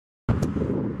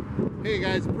Hey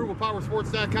guys,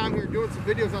 ApprovalPowersports.com here doing some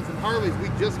videos on some Harleys. We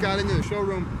just got into the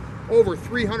showroom. Over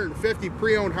 350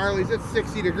 pre-owned Harleys. It's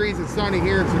 60 degrees and sunny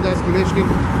here in Sandusky, Michigan.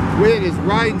 It is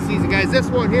riding season, guys. This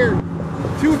one here,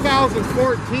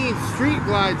 2014 Street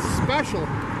Glide Special.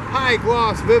 High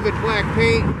gloss, vivid black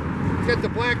paint. It's got the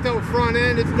blacked out front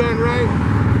end. It's done right.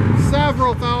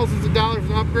 Several thousands of dollars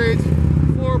in upgrades.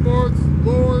 Floorboards,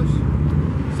 lowers,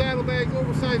 saddlebags,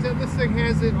 oversized head. This thing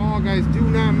has it all, guys. Do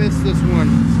not miss this one.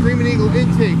 Screaming Eagle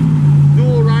intake,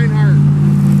 dual Reinhardt,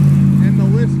 and the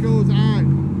list goes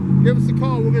on. Give us a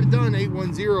call. We'll get it done.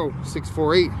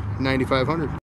 810-648-9500.